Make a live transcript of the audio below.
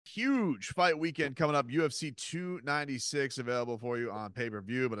huge fight weekend coming up. UFC 296 available for you on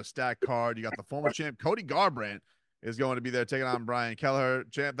pay-per-view, but a stacked card. You got the former champ Cody Garbrandt is going to be there taking on Brian Kelleher.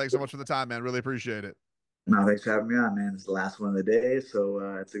 Champ, thanks so much for the time, man. Really appreciate it. No, thanks for having me on, man. It's the last one of the day, so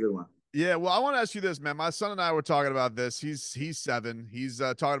it's a good one. Yeah, well, I want to ask you this, man. My son and I were talking about this. He's 7. He's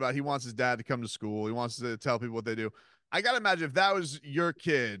talking about he wants his dad to come to school. He wants to tell people what they do. I gotta imagine if that was your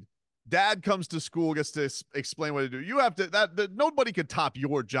kid, dad comes to school, gets to explain what to do. You have to that nobody could top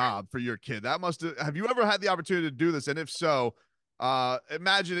your job for your kid. That must have you ever had the opportunity to do this? And if so,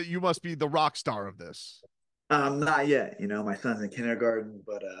 imagine that you must be the rock star of this. Not yet. My son's in kindergarten,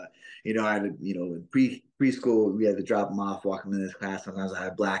 but I had to, in preschool, we had to drop him off, walk him in his class. Sometimes I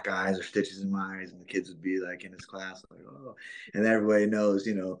had black eyes or stitches in my eyes, and the kids would be like in his class, like, oh, and everybody knows,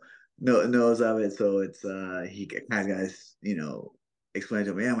 knows of it. So it's he kind of guys, explain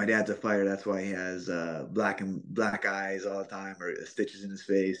to him, yeah, my dad's a fighter. That's why he has black eyes all the time or stitches in his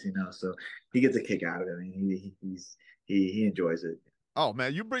face, So he gets a kick out of it. I mean, he enjoys it. Oh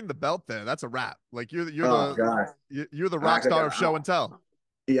man, you bring the belt there. That's a wrap. Like Oh gosh. you're the rock star of show and tell.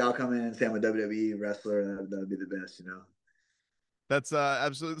 Yeah, I'll come in and say I'm a WWE wrestler. That'd be the best. That's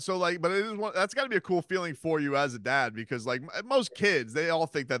absolutely so like, but it is one that's got to be a cool feeling for you as a dad because like most kids, they all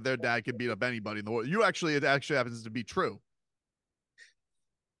think that their dad can beat up anybody in the world. You actually, it actually happens to be true.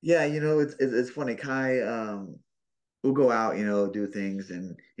 Yeah, it's funny. Kai, we'll go out, do things,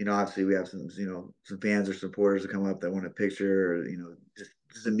 and obviously we have some fans or supporters that come up that want a picture, or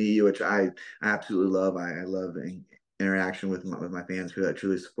just to meet you, which I absolutely love. I love interaction with my fans who that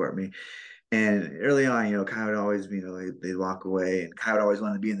truly support me. And early on, Kai would always, they'd walk away, and Kai would always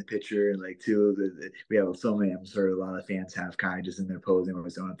want to be in the picture. And like, too, we have so many. I'm sure a lot of fans have Kai just in there posing, or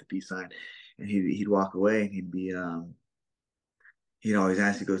throwing up the peace sign, and he'd walk away, and he'd always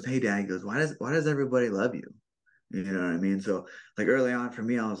ask. He goes, "Hey, Dad," he goes, "Why does everybody love you?" You know what I mean? So like early on for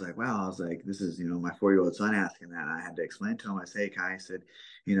me, I was like, wow, I was like, this is, my 4-year-old son asking that. And I had to explain to him, I say, Kai, I said,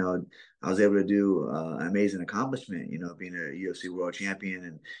 I was able to do an amazing accomplishment, being a UFC world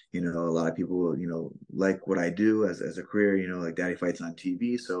champion. And, a lot of people, like what I do as a career, like daddy fights on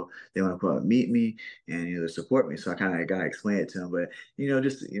TV. So they want to come out and meet me and, they support me. So I kind of got to explain it to him. But,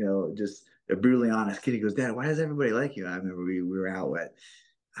 just a brutally honest kid. He goes, Dad, why does everybody like you? I remember we were out at,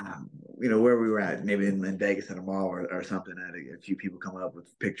 where we were at, maybe in Vegas at a mall or something. I had a few people come up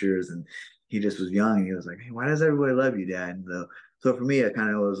with pictures, and he just was young, and he was like, "Hey, why does everybody love you, Dad?" And so for me, it kind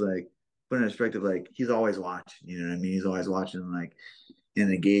of was like put in perspective, like he's always watching. You know what I mean? He's always watching, like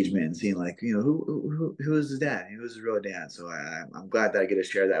in engagement and seeing, like, who is his dad? Who is his real dad? So I'm glad that I get to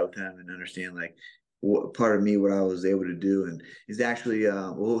share that with him and understand, like, what part of me, what I was able to do. And he's actually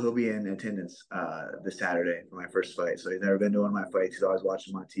well, he'll be in attendance this Saturday for my first fight. So he's never been to one of my fights. He's always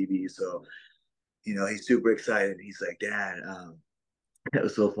watching them on TV. So he's super excited. He's like, Dad, it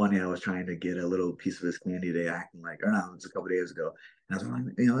was so funny. I was trying to get a little piece of his candy today, acting like, or no, it was a couple of days ago. And I was like,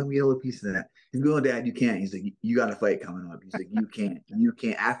 let me get a little piece of that. He's going, Dad, you can't. He's like, you got a fight coming up. He's like, you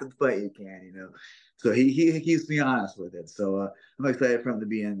can't. After the fight, you can. So he keeps me honest with it. So I'm excited for him to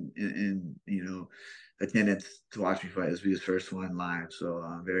be in attendance to watch me fight. This will be his first one live. So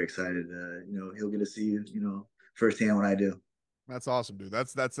I'm very excited. He'll get to see firsthand what I do. That's awesome, dude.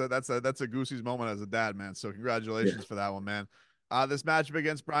 That's a Goosey's moment as a dad, man. So Yeah. congratulations for that one, man. This matchup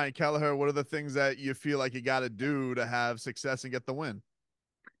against Brian Kelleher, what are the things that you feel like you got to do to have success and get the win?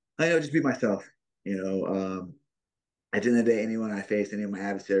 I know, just be myself. At the end of the day, anyone I face, any of my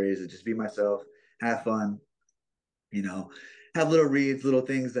adversaries, just be myself, have fun, you know, have little reads, little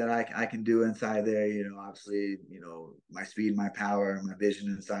things that I can do inside there. Obviously, my speed, my power, my vision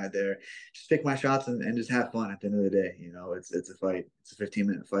inside there. Just pick my shots and just have fun at the end of the day. It's a fight. It's a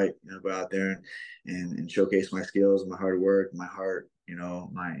 15-minute fight. Go out there and showcase my skills, my hard work, my heart,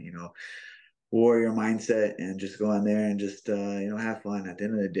 my, warrior mindset, and just go in there and just have fun. At the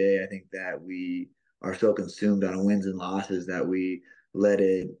end of the day, I think that we are so consumed on wins and losses that we let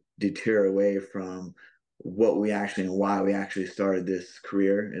it deter away from what we actually and why we actually started this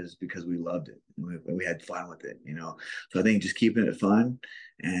career, is because we loved it and we had fun with it. So I think just keeping it fun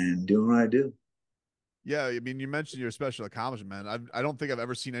and doing what I do. Yeah, I mean, you mentioned your special accomplishment, man. I don't think I've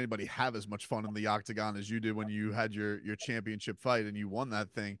ever seen anybody have as much fun in the octagon as you did when you had your championship fight and you won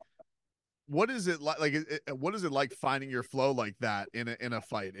that thing. What is it like? What is it like finding your flow like that in a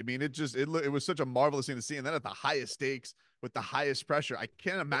fight? I mean, it was such a marvelous thing to see, and then at the highest stakes with the highest pressure, I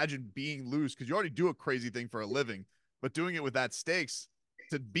can't imagine being loose because you already do a crazy thing for a living, but doing it with that stakes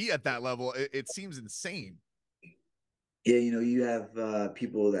to be at that level, it seems insane. Yeah, you have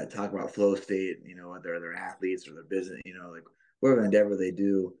people that talk about flow state, whether they're athletes or their business, like whatever endeavor they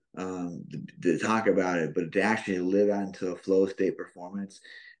do, to talk about it, but to actually live out into a flow state performance,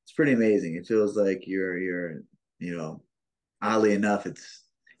 it's pretty amazing. It feels like you know, oddly enough, it's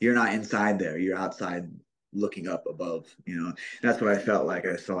you're not inside there. You're outside looking up above, and that's what I felt like.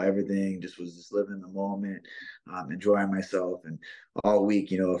 I saw everything, just was just living in the moment, enjoying myself. And all week,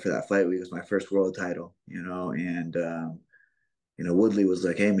 for that fight week was my first world title, and Woodley was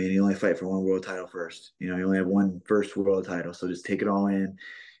like, "Hey man, you only fight for one world title first. You only have one first world title, so just take it all in."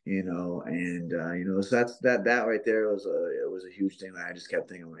 And so that right there was a huge thing that I just kept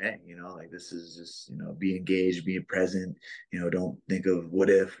thinking, hey, like this is just be engaged, be present. Don't think of what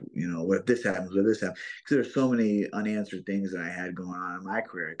if this happens, what if this happens, because there's so many unanswered things that I had going on in my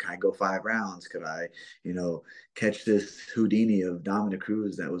career. Could I go 5 rounds? Could I, catch this Houdini of Dominic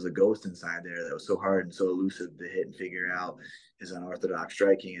Cruz that was a ghost inside there that was so hard and so elusive to hit and figure out his unorthodox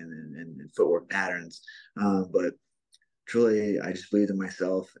striking and footwork patterns. But truly, I just believed in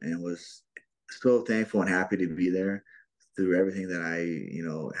myself and was so thankful and happy to be there through everything that I,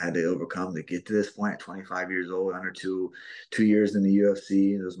 had to overcome to get to this point at 25 years old, under 2 years in the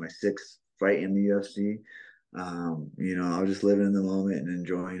UFC. It was my sixth fight in the UFC. I was just living in the moment and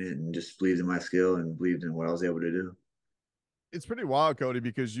enjoying it and just believed in my skill and believed in what I was able to do. It's pretty wild, Cody,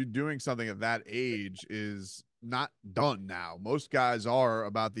 because you doing something at that age is not done now. Most guys are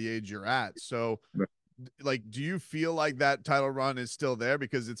about the age you're at. So, like, do you feel like that title run is still there?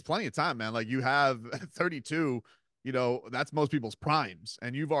 Because it's plenty of time, man. Like, you have 32, that's most people's primes,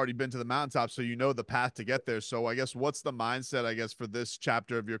 and you've already been to the mountaintop, so you know the path to get there. So, I guess what's the mindset, I guess, for this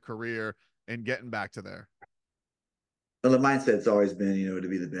chapter of your career and getting back to there? Well, the mindset's always been, to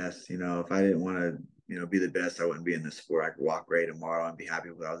be the best. If I didn't want to, be the best, I wouldn't be in this sport. I could walk away tomorrow and be happy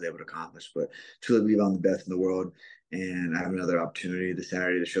with what I was able to accomplish. But truly believe I'm the best in the world. And I have another opportunity this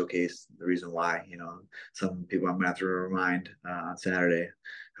Saturday to showcase the reason why. Some people I'm going to have to remind on Saturday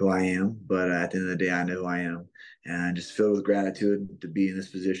who I am. But at the end of the day, I know who I am. And just filled with gratitude to be in this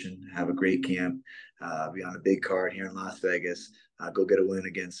position, have a great camp, be on a big card here in Las Vegas, go get a win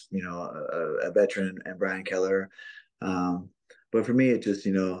against, a veteran and Brian Keller. Um, but for me, it's just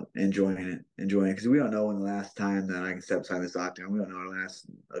enjoying it because we don't know when the last time that I can step aside this octagon. We don't know when the last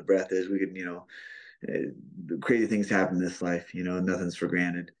breath is. We could, crazy things happen in this life. Nothing's for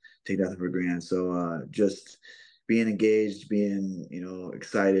granted. Take nothing for granted. So just being engaged, being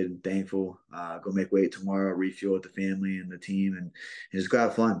excited, thankful. Go make weight tomorrow, refuel with the family and the team, and just go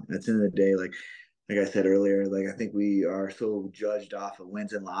have fun. At the end of the day, like I said earlier, like I think we are so judged off of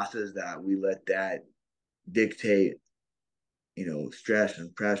wins and losses that we let that dictate stress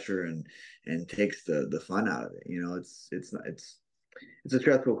and pressure and takes the fun out of it. It's not it's a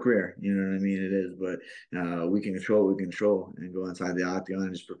stressful career. You know what I mean? It is, but we can control what we control and go inside the octagon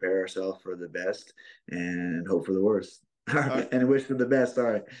and just prepare ourselves for the best and hope for the worst Uh, and wish for the best.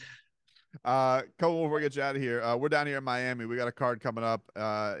 Sorry. Cole, before we get you out of here, we're down here in Miami. We got a card coming up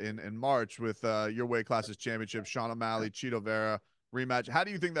in March with your weight classes championship, Sean O'Malley, Cheeto Vera rematch. How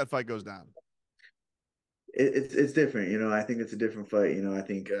do you think that fight goes down? It's different. I think it's a different fight. I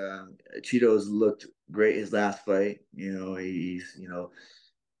think Cheetos looked great his last fight. He's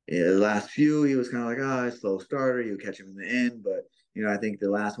yeah, the last few, he was kind of like, a slow starter. You catch him in the end. But, I think the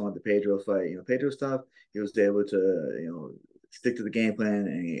last one, the Pedro fight, Pedro stuff, he was able to, stick to the game plan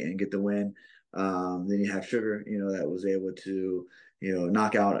and get the win. Then you have Sugar, that was able to,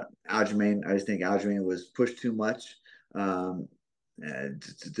 knock out Aljamain. I just think Aljamain was pushed too much. And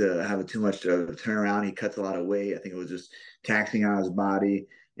to have a too much turnaround, he cuts a lot of weight. I think it was just taxing on his body.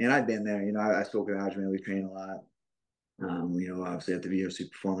 And I've been there. I spoke with Aljamain. We train a lot. Obviously at the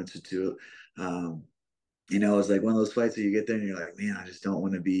VOC performance too. It's like one of those fights that you get there and you're like, man, I don't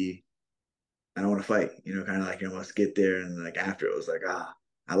want to fight. Kind of like you almost get there and like after it was like,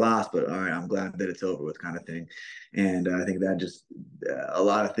 I lost, but all right, I'm glad that it's over with kind of thing. And I think that just a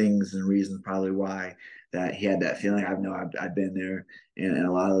lot of things and reasons probably why that he had that feeling. I've been there and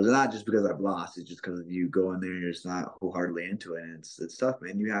a lot of those, not just because I've lost, it's just because you go in there and you're just not wholeheartedly into it. And it's tough,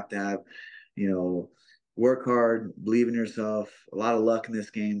 man. You have to have, you know, work hard, believe in yourself, a lot of luck in this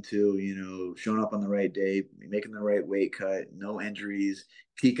game too, showing up on the right day, making the right weight cut, no injuries,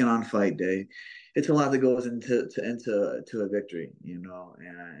 peaking on fight day. It's a lot that goes into a victory,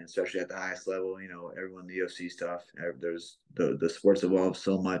 and especially at the highest level, everyone in the UFC stuff, there's the sports evolve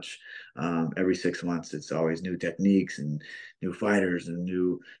so much. Every 6 months, it's always new techniques and new fighters and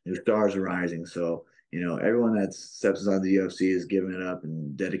new stars arising. So, everyone that steps inside the UFC is giving it up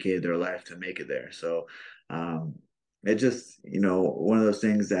and dedicated their life to make it there. So, um, it just, one of those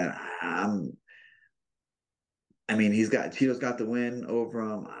things that I mean, Tito's got the win over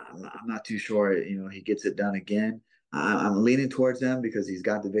him. I'm not too sure, he gets it done again. I'm leaning towards him because he's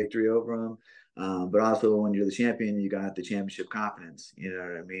got the victory over him. But also when you're the champion, you got the championship confidence. You know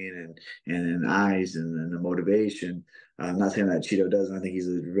what I mean? And eyes and the motivation. I'm not saying that Cheeto doesn't. I think he's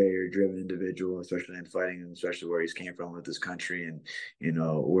a very driven individual, especially in fighting, and especially where he's came from with this country, and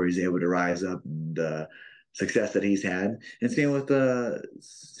where he's able to rise up and success that he's had. And same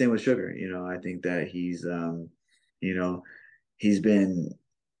with Sugar. I think that you know, he's been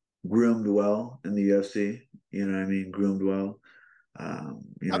groomed well in the UFC. You know what I mean? Groomed well. Not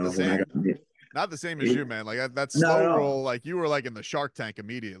the When I same. got Not the same as it, you, man. Like that no, slow no, roll, like you were like in the Shark Tank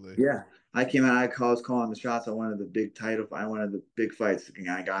immediately. yeah. I came out. I was calling the shots. I wanted the big title. I wanted the big fights.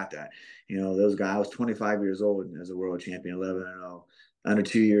 And I got that. Those guys. I was 25 years old as a world champion, 11-0, under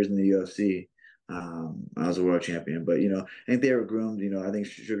 2 years in the UFC. I was a world champion, but I think they were groomed. I think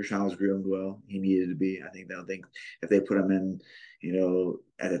Sugar Sean was groomed well. He needed to be. I think if they put him in,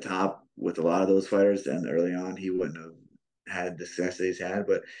 at the top with a lot of those fighters, and early on, he wouldn't have had the success that he's had.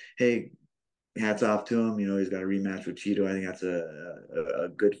 But hey, hats off to him. He's got a rematch with Cheeto. I think that's a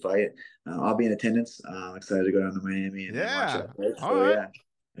good fight. I'll be in attendance. I'm excited to go down to Miami and watch Yeah. that fight. All So right.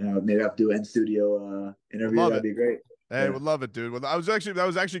 yeah, maybe I have to do an in studio Would interview. love That'd it. be great. Hey, Yeah. would love it, dude. Well, that was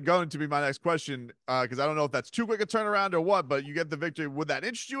actually going to be my next question, because I don't know if that's too quick a turnaround or what, but you get the victory. Would that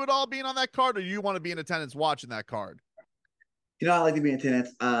interest you at all being on that card, or do you want to be in attendance watching that card? I like to be in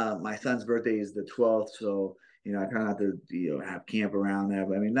attendance. My son's birthday is the 12th, so I try not to have camp around that.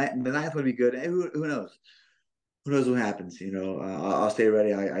 But I mean, the ninth would be good. And who knows? Who knows what happens? I'll stay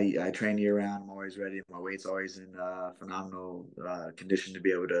ready. I train year round. I'm always ready. My weight's always in phenomenal condition to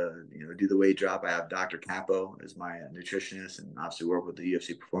be able to do the weight drop. I have Dr. Capo as my nutritionist, and obviously work with the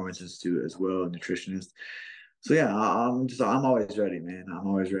UFC Performance Institute as well, a nutritionist. So yeah, I'm always ready, man. I'm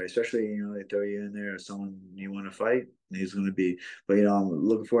always ready. Especially they throw you in there as someone you want to fight. He's going to be. But I'm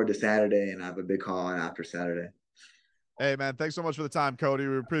looking forward to Saturday, and I have a big call on after Saturday. Hey, man, thanks so much for the time, Cody.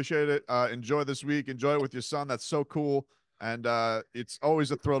 We appreciate it. Enjoy this week. Enjoy it with your son. That's so cool. And it's always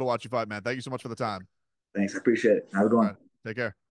a thrill to watch you fight, man. Thank you so much for the time. Thanks, I appreciate it. Have a good All one. right. Take care.